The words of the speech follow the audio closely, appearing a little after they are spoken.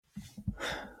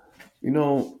You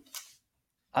know,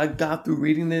 I got through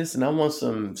reading this and I want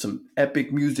some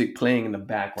epic music playing in the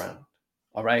background.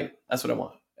 All right? That's what I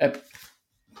want.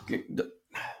 Get,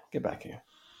 get back here.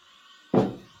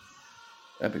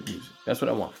 Epic music. That's what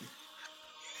I want.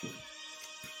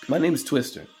 My name is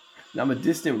Twister, and I'm a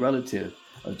distant relative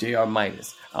of J.R.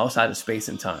 Midas outside of space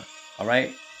and time. All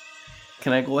right?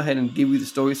 Can I go ahead and give you the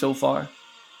story so far?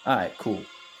 All right, cool.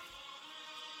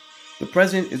 The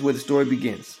present is where the story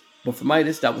begins, but for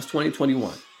Midas, that was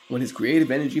 2021, when his creative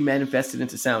energy manifested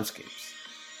into soundscapes.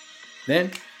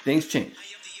 Then, things changed,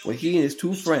 when he and his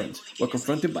two friends were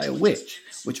confronted by a witch,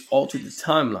 which altered the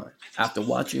timeline after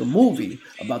watching a movie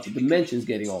about the dimensions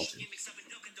getting altered.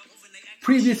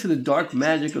 Previous to the dark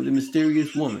magic of the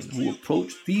mysterious woman who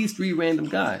approached these three random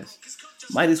guys,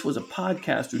 Midas was a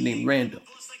podcaster named Rando.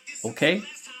 Okay?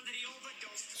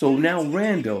 So now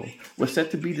Rando was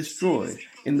set to be destroyed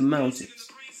in the mountains.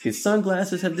 His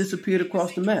sunglasses have disappeared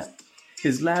across the map.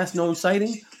 His last known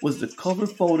sighting was the cover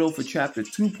photo for Chapter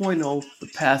 2.0, The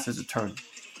Past is Eternal.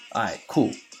 Alright,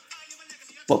 cool.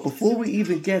 But before we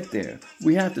even get there,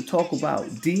 we have to talk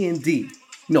about D&D.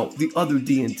 No, the other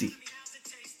D&D.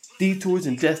 Detours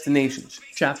and Destinations,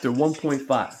 Chapter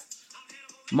 1.5.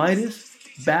 Midas,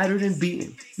 battered and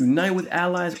beaten, unite with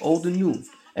allies old and new,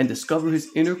 and discover his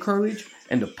inner courage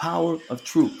and the power of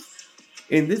truth.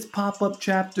 In this pop-up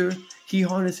chapter, he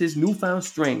harnesses newfound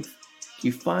strength.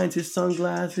 He finds his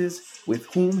sunglasses, with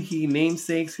whom he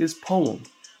namesakes his poem,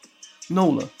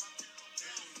 Nola.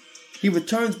 He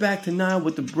returns back to Nile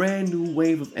with a brand new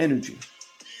wave of energy.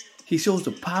 He shows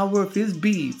the power of his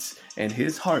beads and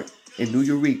his heart in New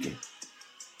Eureka.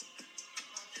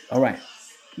 Alright,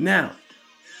 now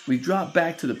we drop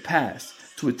back to the past,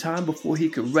 to a time before he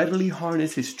could readily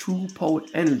harness his true poet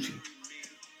energy.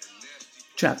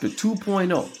 Chapter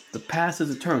 2.0, The Past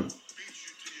is Eternal.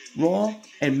 Raw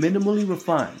and minimally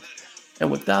refined, and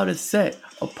without a set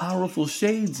of powerful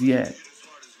shades yet,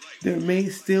 there may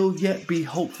still yet be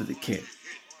hope for the kid.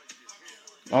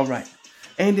 Alright,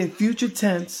 and in future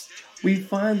tense, we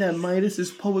find that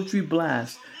Midas's poetry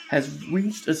blast has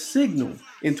reached a signal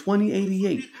in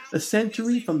 2088, a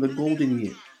century from the Golden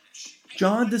Year.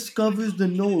 John discovers the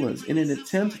Nolas in an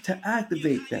attempt to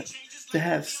activate them, to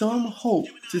have some hope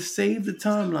to save the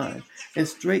timeline and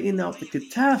straighten out the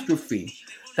catastrophe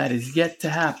that is yet to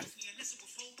happen.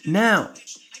 Now,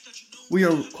 we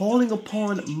are calling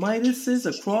upon Midases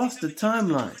across the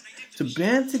timeline to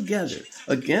band together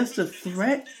against a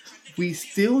threat we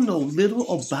still know little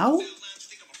about,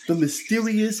 the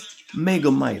mysterious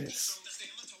Mega Midas,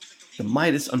 the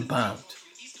Midas Unbound.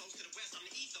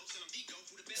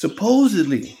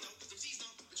 Supposedly,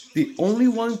 the only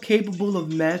one capable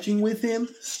of matching with him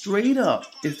straight up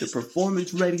is the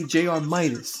performance-ready J.R.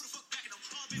 Midas.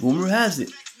 Rumor has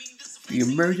it, the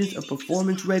emergence of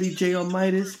performance-ready J.R.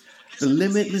 Midas, the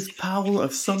limitless power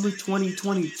of summer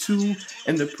 2022,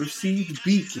 and the perceived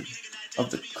beacon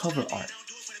of the cover art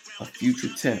of Future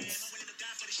Tense.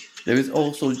 There is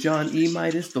also John E.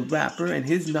 Midas, the rapper, and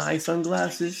his Nye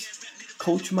sunglasses,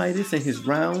 Coach Midas and his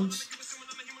rounds,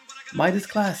 Midas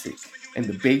Classic, and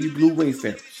the Baby Blue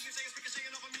Wayfarers.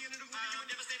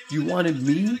 You wanted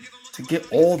me to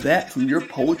get all that from your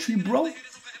poetry, bro?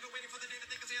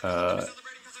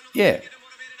 Yeah.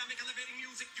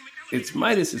 It's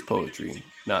Midas's poetry,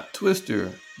 not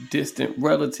Twister, distant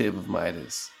relative of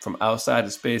Midas from outside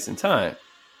of space and time.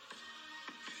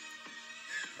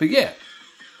 But yeah,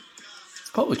 it's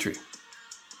poetry.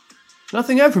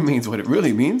 Nothing ever means what it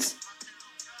really means.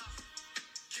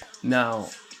 Now,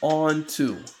 on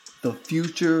to The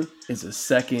Future is a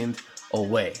Second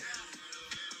Away.